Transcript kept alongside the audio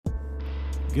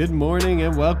Good morning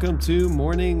and welcome to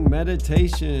Morning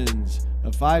Meditations,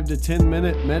 a 5 to 10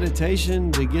 minute meditation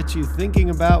to get you thinking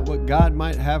about what God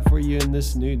might have for you in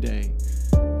this new day.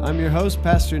 I'm your host,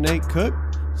 Pastor Nate Cook,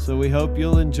 so we hope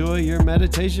you'll enjoy your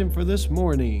meditation for this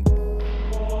morning.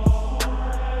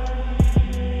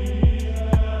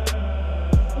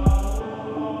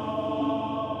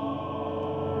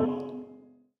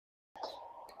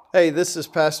 Hey, this is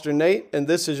Pastor Nate, and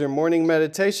this is your morning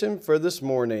meditation for this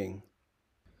morning.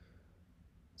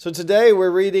 So today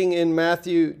we're reading in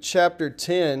Matthew chapter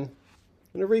 10. I'm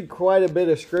going to read quite a bit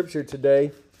of scripture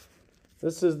today.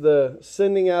 This is the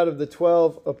sending out of the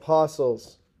 12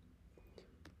 apostles.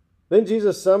 Then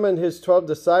Jesus summoned his 12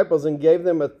 disciples and gave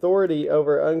them authority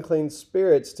over unclean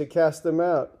spirits to cast them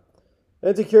out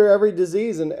and to cure every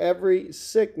disease and every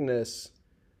sickness.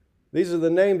 These are the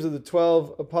names of the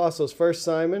 12 apostles. First,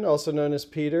 Simon, also known as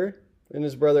Peter, and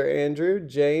his brother Andrew,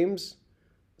 James,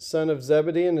 son of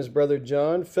Zebedee, and his brother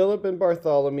John, Philip and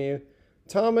Bartholomew,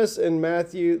 Thomas and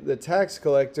Matthew, the tax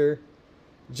collector,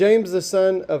 James the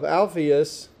son of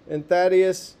Alphaeus, and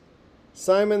Thaddeus,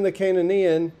 Simon the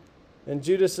Canaanian, and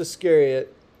Judas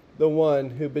Iscariot, the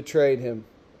one who betrayed him.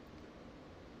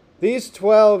 These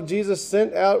 12 Jesus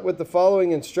sent out with the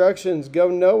following instructions: Go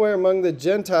nowhere among the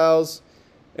Gentiles,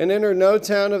 and enter no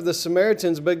town of the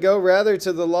Samaritans, but go rather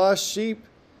to the lost sheep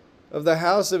of the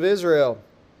house of Israel.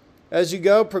 As you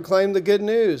go, proclaim the good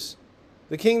news.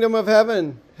 The kingdom of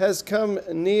heaven has come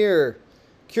near.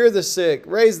 Cure the sick,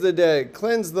 raise the dead,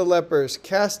 cleanse the lepers,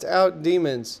 cast out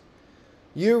demons.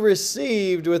 You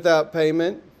received without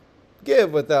payment,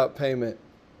 give without payment.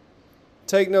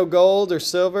 Take no gold or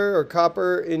silver or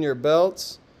copper in your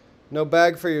belts, no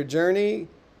bag for your journey,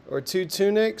 or 2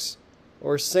 tunics,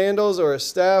 or sandals, or a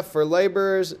staff, for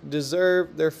laborers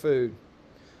deserve their food.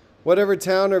 Whatever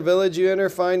town or village you enter,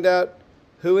 find out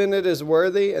who in it is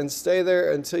worthy, and stay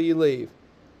there until you leave.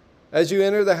 As you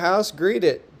enter the house, greet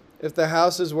it. If the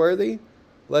house is worthy,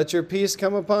 let your peace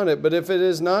come upon it. But if it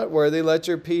is not worthy, let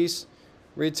your peace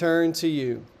return to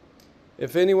you.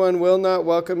 If anyone will not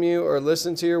welcome you or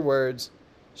listen to your words,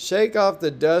 shake off the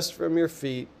dust from your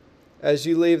feet as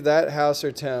you leave that house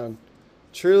or town.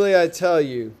 Truly I tell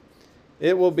you,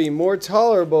 it will be more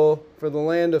tolerable for the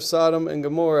land of Sodom and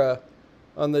Gomorrah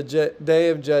on the day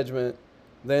of judgment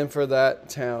than for that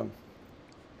town.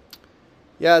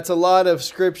 Yeah, it's a lot of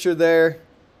scripture there.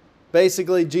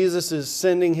 Basically, Jesus is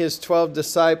sending his 12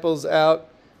 disciples out,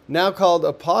 now called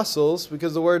apostles,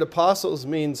 because the word apostles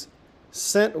means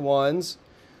sent ones.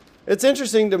 It's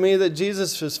interesting to me that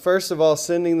Jesus was first of all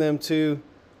sending them to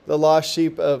the lost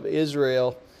sheep of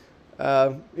Israel.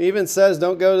 He even says,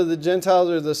 don't go to the Gentiles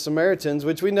or the Samaritans,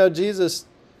 which we know Jesus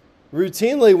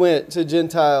routinely went to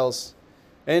Gentiles,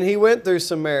 and he went through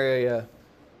Samaria,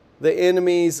 the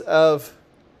enemies of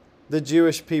the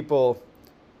Jewish people.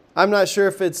 I'm not sure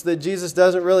if it's that Jesus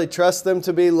doesn't really trust them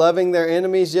to be loving their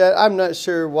enemies yet. I'm not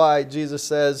sure why Jesus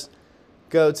says,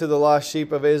 go to the lost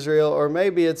sheep of Israel, or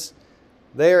maybe it's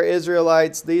they are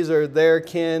Israelites, these are their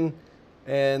kin,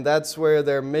 and that's where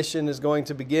their mission is going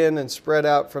to begin and spread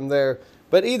out from there.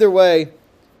 But either way,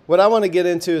 what I want to get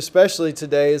into especially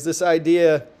today is this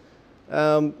idea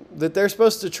that they're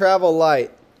supposed to travel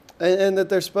light, and that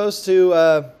they're supposed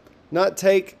to not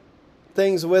take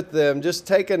things with them, just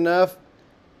take enough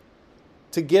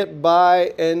to get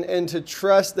by and to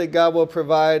trust that God will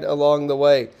provide along the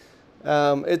way.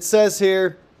 It says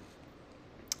here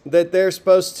that they're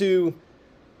supposed to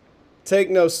take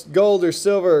no gold or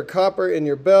silver or copper in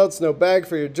your belts, no bag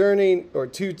for your journey, or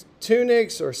 2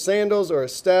 tunics or sandals or a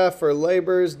staff, for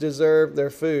laborers deserve their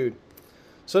food.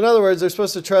 So in other words, they're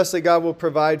supposed to trust that God will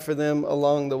provide for them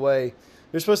along the way.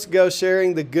 They're supposed to go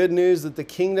sharing the good news that the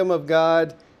kingdom of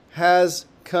God has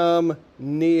come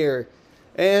near.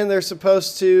 And they're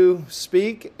supposed to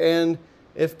speak, and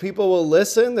if people will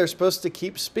listen, they're supposed to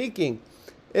keep speaking.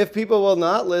 If people will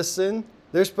not listen,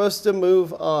 they're supposed to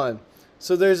move on.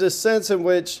 So there's a sense in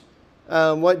which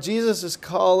what Jesus is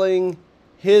calling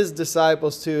his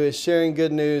disciples to is sharing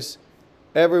good news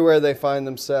everywhere they find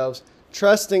themselves,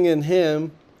 trusting in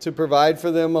him to provide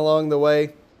for them along the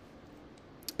way,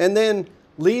 and then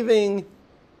leaving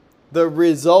the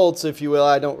results, if you will.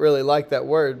 I don't really like that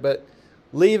word, but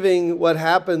leaving what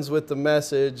happens with the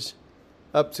message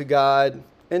up to God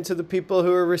and to the people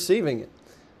who are receiving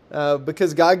it,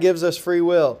 because God gives us free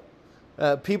will.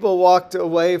 People walked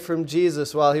away from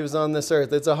Jesus while he was on this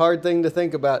earth. It's a hard thing to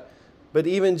think about, but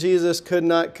even Jesus could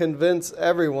not convince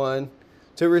everyone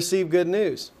to receive good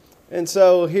news. And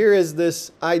so here is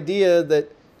this idea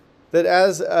that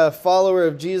as a follower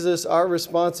of Jesus, our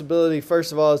responsibility,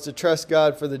 first of all, is to trust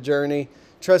God for the journey,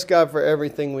 trust God for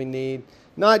everything we need,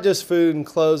 not just food and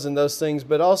clothes and those things,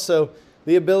 but also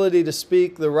the ability to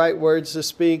speak, the right words to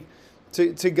speak,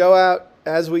 to go out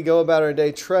as we go about our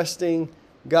day, trusting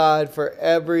God for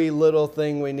every little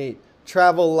thing we need.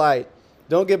 Travel light.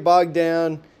 Don't get bogged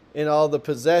down in all the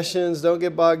possessions. Don't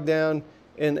get bogged down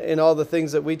in all the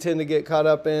things that we tend to get caught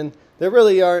up in. They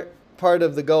really aren't part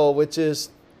of the goal, which is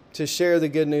to share the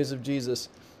good news of Jesus.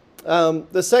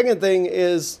 The second thing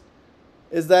is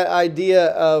that idea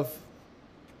of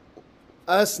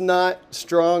us not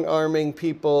strong-arming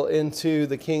people into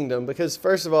the kingdom. Because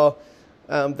first of all,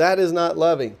 that is not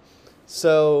loving.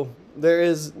 So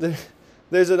there's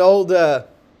an old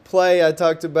play I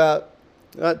talked about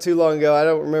not too long ago. I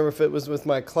don't remember if it was with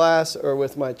my class or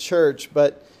with my church,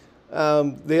 but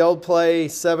the old play,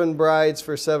 Seven Brides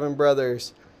for Seven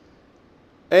Brothers.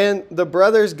 And the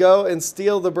brothers go and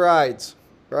steal the brides,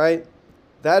 right?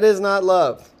 That is not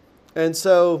love. And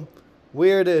so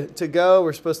we're to go,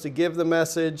 we're supposed to give the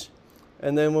message,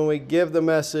 and then when we give the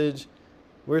message,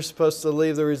 we're supposed to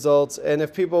leave the results. And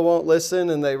if people won't listen,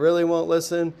 and they really won't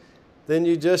listen, then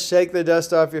you just shake the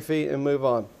dust off your feet and move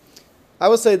on. I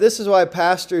would say this is why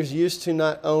pastors used to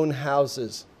not own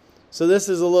houses. So this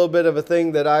is a little bit of a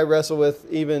thing that I wrestle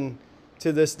with even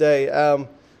to this day.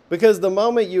 Because the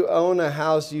moment you own a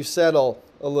house, you settle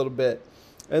a little bit.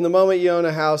 And the moment you own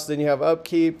a house, then you have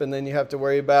upkeep, and then you have to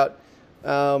worry about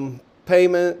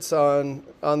payments on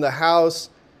the house.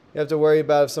 You have to worry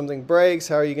about if something breaks,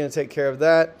 how are you going to take care of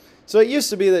that? So it used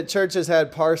to be that churches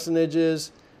had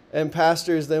parsonages, and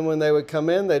pastors, then when they would come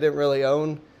in, they didn't really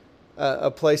own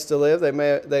a place to live.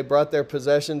 They brought their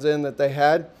possessions in that they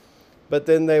had, but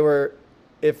then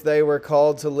if they were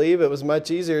called to leave, it was much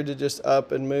easier to just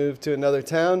up and move to another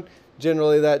town.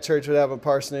 Generally, that church would have a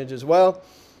parsonage as well.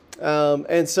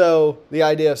 And so the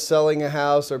idea of selling a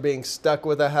house or being stuck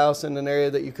with a house in an area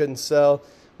that you couldn't sell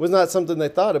was not something they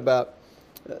thought about.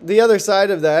 The other side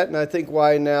of that, and I think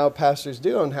why now pastors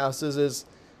do own houses, is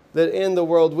that in the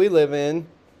world we live in,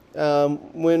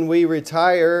 when we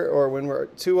retire or when we're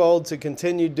too old to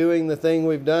continue doing the thing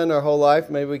we've done our whole life,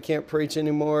 maybe we can't preach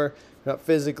anymore, not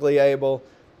physically able,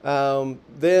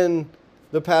 then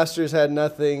the pastors had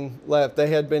nothing left. They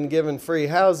had been given free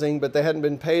housing, but they hadn't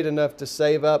been paid enough to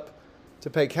save up to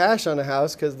pay cash on a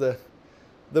house because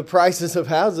the prices of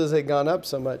houses had gone up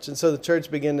so much. And so the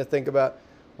church began to think about,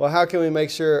 well, how can we make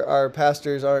sure our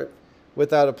pastors aren't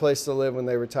without a place to live when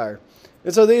they retire?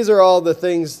 And so these are all the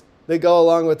things that go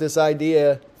along with this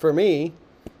idea, for me,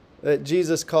 that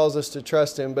Jesus calls us to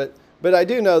trust him. But I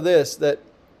do know this, that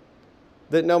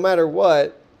no matter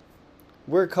what,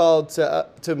 we're called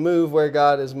to move where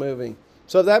God is moving.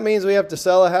 So if that means we have to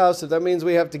sell a house, if that means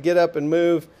we have to get up and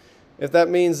move, if that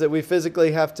means that we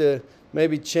physically have to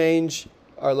maybe change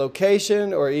our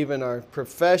location or even our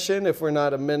profession if we're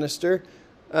not a minister,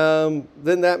 then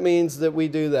that means that we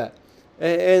do that.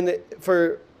 And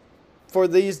for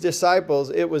these disciples,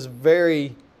 it was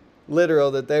very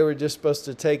literal that they were just supposed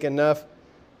to take enough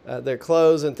their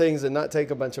clothes and things and not take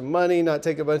a bunch of money, not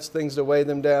take a bunch of things to weigh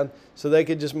them down, so they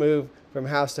could just move from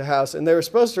house to house. And they were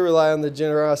supposed to rely on the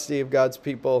generosity of God's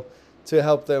people to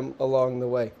help them along the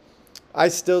way. I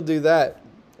still do that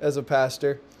as a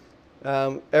pastor.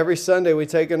 Every Sunday we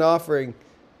take an offering,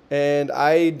 and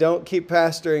I don't keep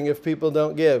pastoring if people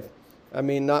don't give. I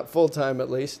mean, not full-time at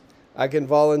least. I can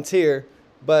volunteer.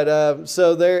 But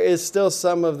so there is still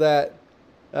some of that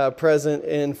present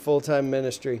in full-time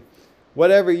ministry.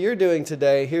 Whatever you're doing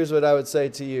today, here's what I would say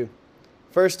to you.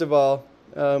 First of all,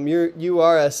 you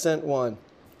are a sent one.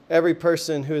 Every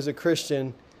person who is a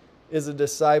Christian is a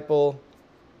disciple,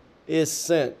 is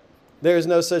sent. There is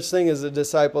no such thing as a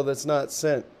disciple that's not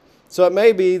sent. So it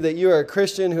may be that you are a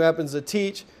Christian who happens to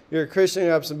teach, you're a Christian who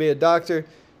happens to be a doctor,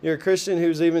 you're a Christian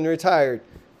who's even retired,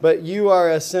 but you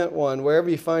are a sent one wherever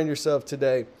you find yourself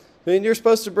today. I mean, you're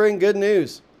supposed to bring good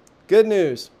news,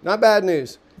 not bad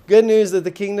news. Good news that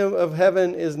the kingdom of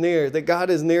heaven is near, that God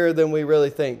is nearer than we really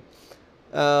think.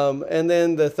 And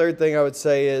then the third thing I would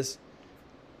say is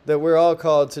that we're all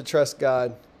called to trust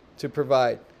God to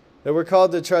provide. That we're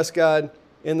called to trust God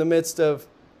in the midst of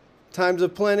times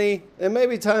of plenty and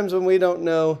maybe times when we don't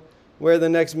know where the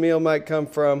next meal might come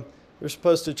from. We're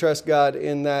supposed to trust God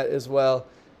in that as well.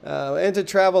 And to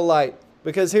travel light.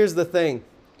 Because here's the thing.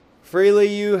 Freely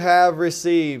you have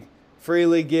received,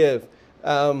 freely give.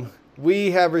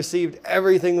 We have received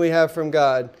everything we have from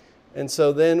God. And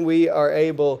so then we are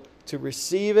able to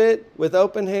receive it with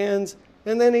open hands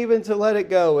and then even to let it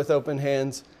go with open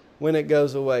hands when it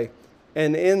goes away.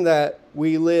 And in that,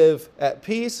 we live at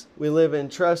peace, we live in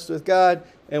trust with God,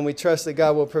 and we trust that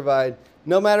God will provide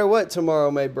no matter what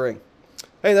tomorrow may bring.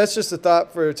 Hey, that's just a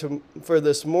thought for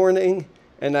this morning.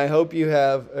 and I hope you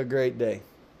have a great day.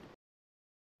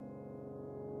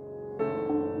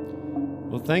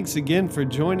 Well, thanks again for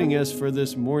joining us for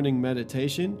this morning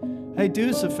meditation. Hey, do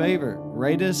us a favor,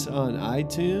 rate us on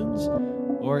iTunes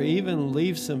or even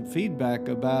leave some feedback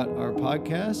about our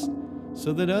podcast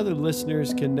so that other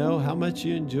listeners can know how much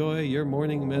you enjoy your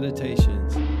morning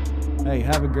meditations. Hey,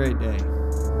 have a great day.